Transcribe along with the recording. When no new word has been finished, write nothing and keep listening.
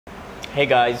Hey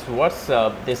guys, what's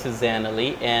up? This is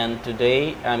Anali and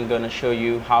today I'm gonna show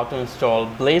you how to install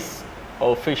Bliss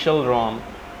official ROM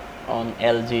on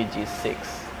LG G6.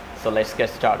 So let's get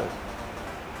started.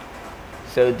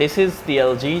 So this is the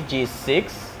LG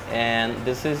G6 and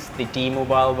this is the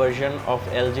T-Mobile version of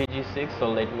LG G6. So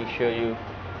let me show you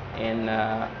in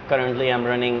currently I'm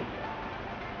running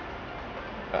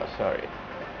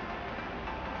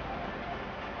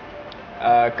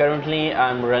currently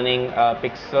I'm running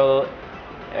Pixel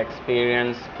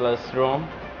Experience Plus ROM,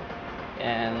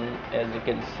 and as you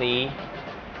can see,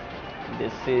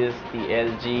 this is the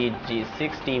LG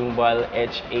G6 T-Mobile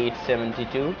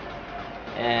H872,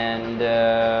 and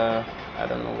I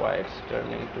don't know why it's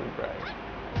turning too bright.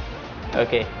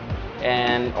 Okay,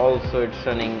 and also it's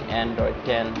running Android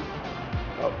 10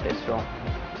 of this ROM.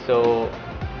 So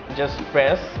just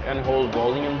press and hold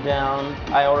volume down.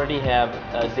 I already have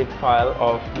a zip file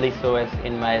of Bliss OS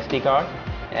in my SD card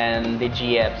and the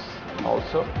G apps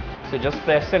also. So just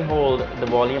press and hold the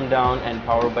volume down and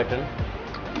power button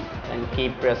and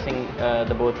keep pressing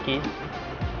the both keys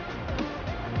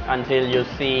until you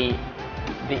see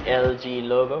the LG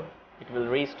logo. It will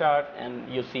restart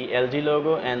and you see LG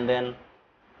logo, and then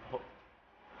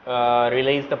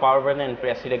release the power button and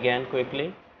press it again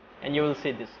quickly and you will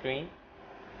see the screen.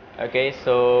 Okay,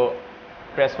 so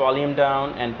press volume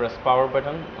down and press power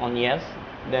button on yes,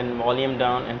 then volume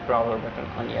down and power button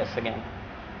on yes again.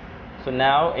 So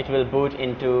now it will boot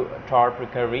into Torp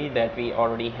recovery that we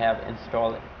already have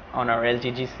installed on our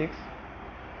LG G6.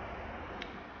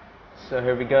 So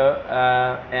here we go,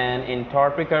 and in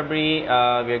Torp recovery we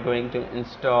are going to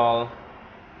installing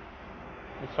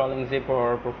zip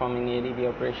or performing ADB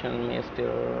operation may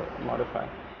still modify.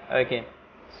 Okay,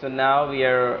 so now we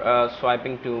are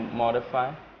swiping to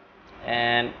modify,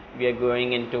 and we are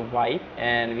going into wipe,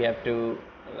 and we have to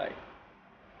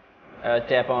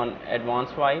tap on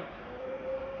advanced wipe.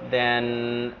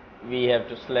 Then we have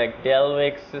to select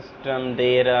Delvic, system,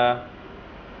 data,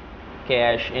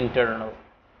 cache, internal.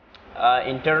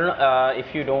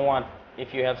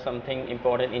 If you have something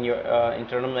important in your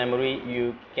internal memory,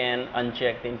 you can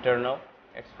uncheck the internal,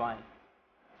 it's fine.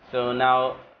 So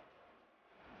now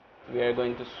we are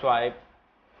going to swipe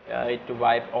it to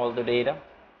wipe all the data,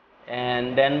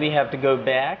 and then we have to go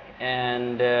back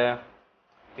and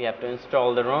we have to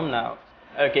install the ROM now.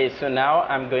 Okay, so now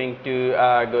I'm going to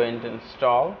go into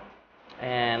install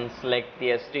and select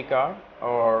the SD card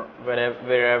or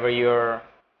wherever your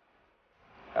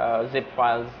zip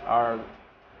files are.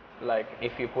 Like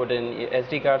if you put in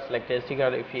SD card, select SD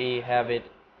card. If you have it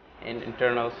in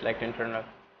internal, select internal.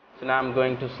 So now I'm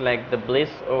going to select the Bliss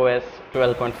OS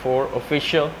 12.4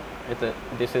 official.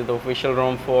 This is the official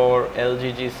ROM for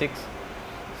LG G6,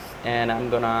 and I'm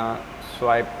gonna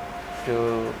swipe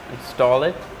to install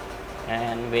it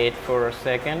and wait for a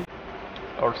second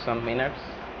or some minutes.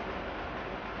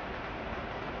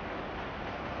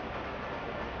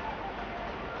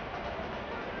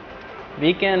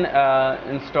 We can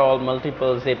install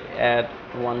multiple zip at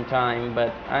one time,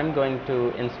 but I'm going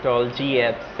to install G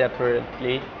apps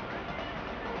separately.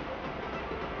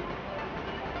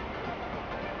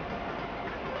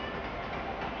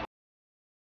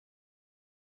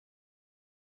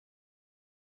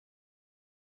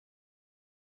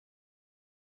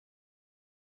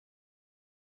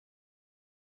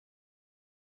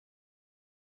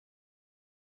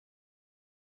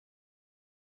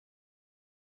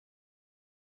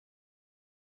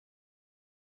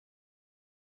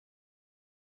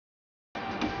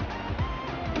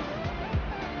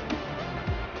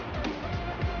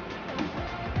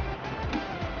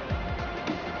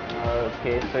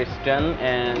 Okay, so it's done,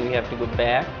 and we have to go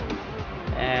back,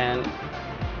 and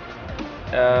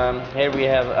here we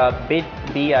have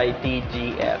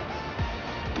BitG apps.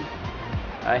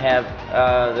 I have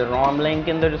the ROM link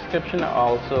in the description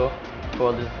also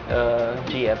for this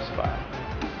G apps file,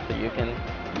 so you can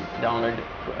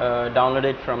download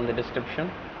it from the description.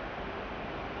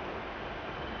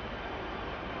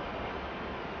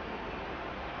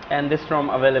 And this ROM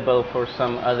available for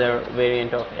some other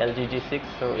variant of LG G6.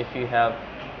 So if you have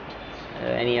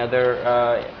any other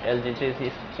LG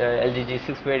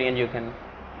G6 variant, you can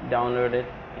download it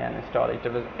and install it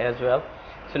as well.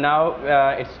 So now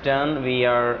it's done. We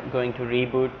are going to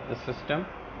reboot the system.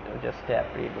 So just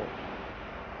tap reboot.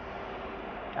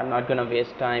 I'm not going to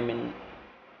waste time in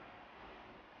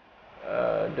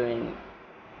doing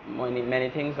many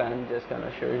things. I'm just going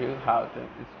to show you how to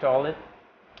install it,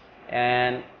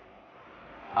 and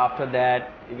after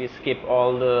that we skip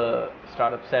all the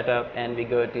startup setup and we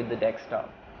go to the desktop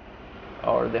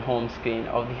or the home screen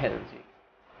of the LG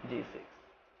G6.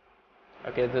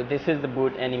 Okay, so this is the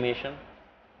boot animation.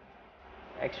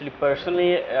 Actually,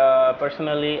 personally,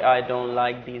 I don't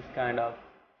like these kind of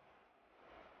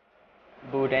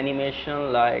boot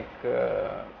animation like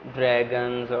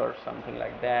dragons or something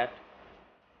like that.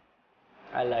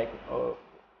 I like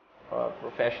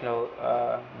professional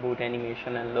boot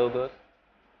animation and logos,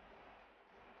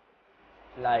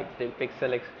 like the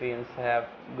Pixel Experience have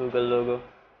Google logo,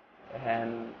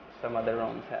 and some other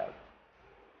ROMs have.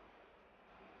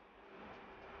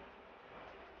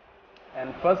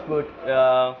 And first boot,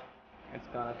 it's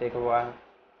gonna take a while,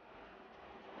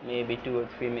 maybe 2 or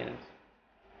 3 minutes.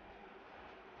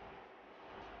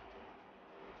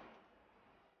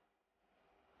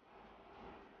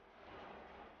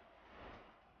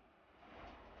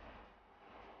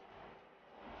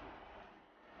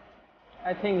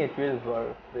 I think it will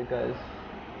work because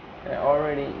I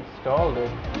already installed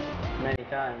it many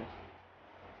times.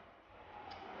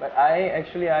 But I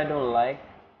don't like,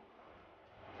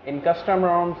 in custom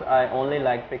ROMs I only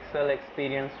like Pixel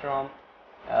Experience ROM.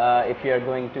 If you are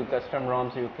going to custom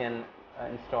ROMs, you can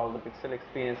install the Pixel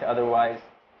Experience, otherwise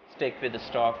stick with the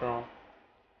stock ROM.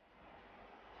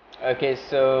 Okay,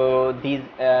 so these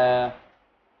app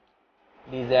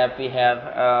we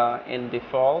have in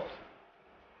default.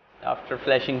 After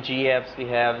flashing G apps, we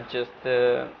have just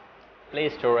the Play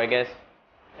Store, I guess,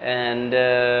 and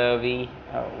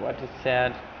what is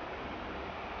said,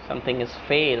 something is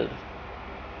failed.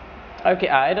 Okay,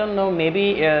 I don't know,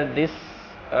 maybe this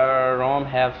ROM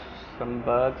have some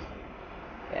bugs,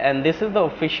 and this is the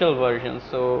official version,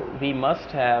 so we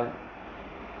must have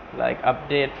like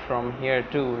update from here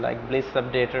too, like Bliss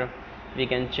updater. We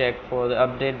can check for the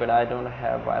update, but I don't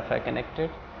have Wi-Fi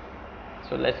connected,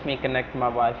 so let me connect my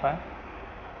Wi-Fi.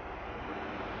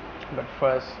 But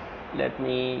first let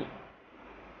me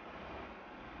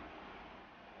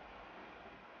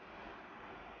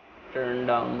turn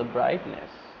down the brightness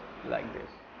like this.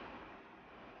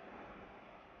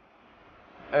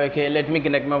 Okay, let me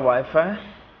connect my Wi-Fi.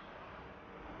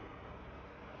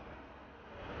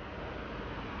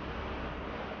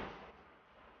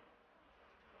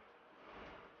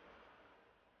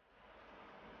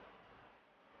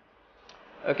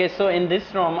 Okay, so in this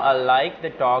ROM I like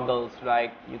the toggles,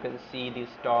 like you can see this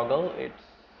toggle, it's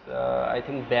I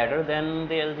think better than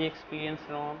the LG Experience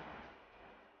ROM.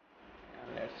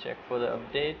 And let's check for the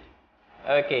update.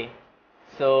 Okay,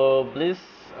 so Bliss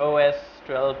OS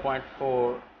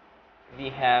 12.4, we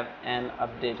have an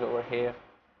update over here.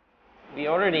 We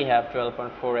already have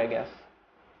 12.4, I guess,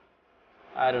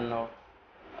 I don't know,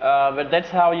 but that's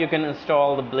how you can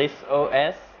install the Bliss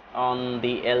OS on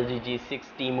the LG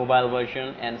G6T mobile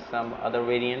version and some other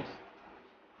variants.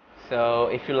 So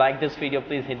if you like this video,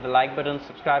 please hit the like button,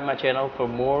 subscribe my channel for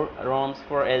more ROMs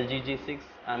for LG G6.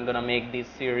 I'm gonna make this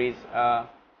series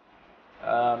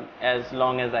as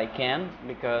long as I can,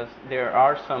 because there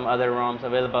are some other ROMs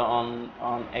available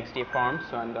on XDA farms,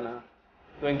 so I'm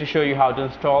going to show you how to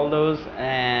install those,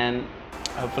 and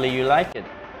hopefully you like it.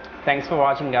 Thanks for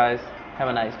watching, guys. Have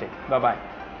a nice day. Bye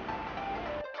bye.